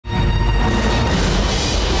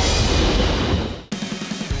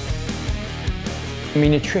My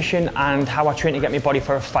nutrition and how I train to get my body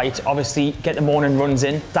for a fight, obviously get the morning runs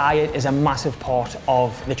in. Diet is a massive part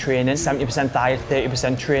of the training, 70% diet,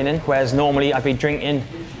 30% training, whereas normally I'd be drinking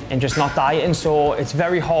and just not dieting, so it's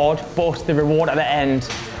very hard, but the reward at the end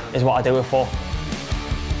is what I do it for.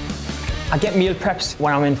 I get meal preps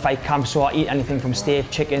when I'm in fight camp, so I eat anything from steak,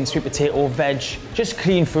 chicken, sweet potato, veg, just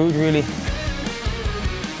clean food really.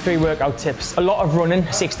 3 workout tips, a lot of running,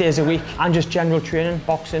 6 days a week, and just general training,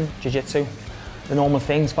 boxing, jiu-jitsu, the normal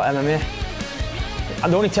things for MMA.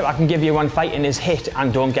 And the only tip I can give you when fighting is hit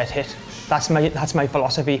and don't get hit. That's my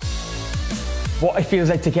philosophy. What it feels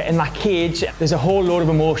like to get in that cage, there's a whole load of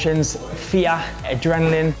emotions, fear,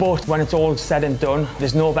 adrenaline, but when it's all said and done,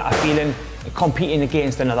 there's no better feeling competing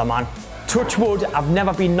against another man. Touch wood, I've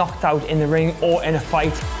never been knocked out in the ring or in a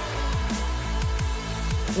fight.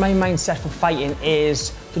 My mindset for fighting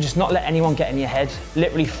is to just not let anyone get in your head.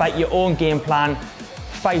 Literally fight your own game plan,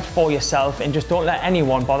 fight for yourself, and just don't let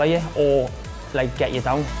anyone bother you or like get you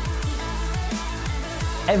down.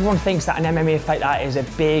 Everyone thinks that an MMA fighter is a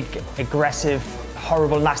big, aggressive,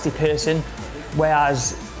 horrible, nasty person,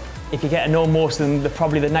 whereas if you get to know most of them, they're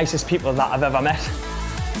probably the nicest people that I've ever met.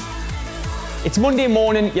 It's Monday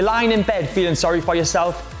morning, you're lying in bed feeling sorry for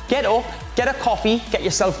yourself. Get up, get a coffee, get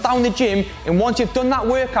yourself down the gym, and once you've done that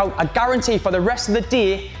workout, I guarantee for the rest of the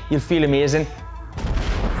day, you'll feel amazing.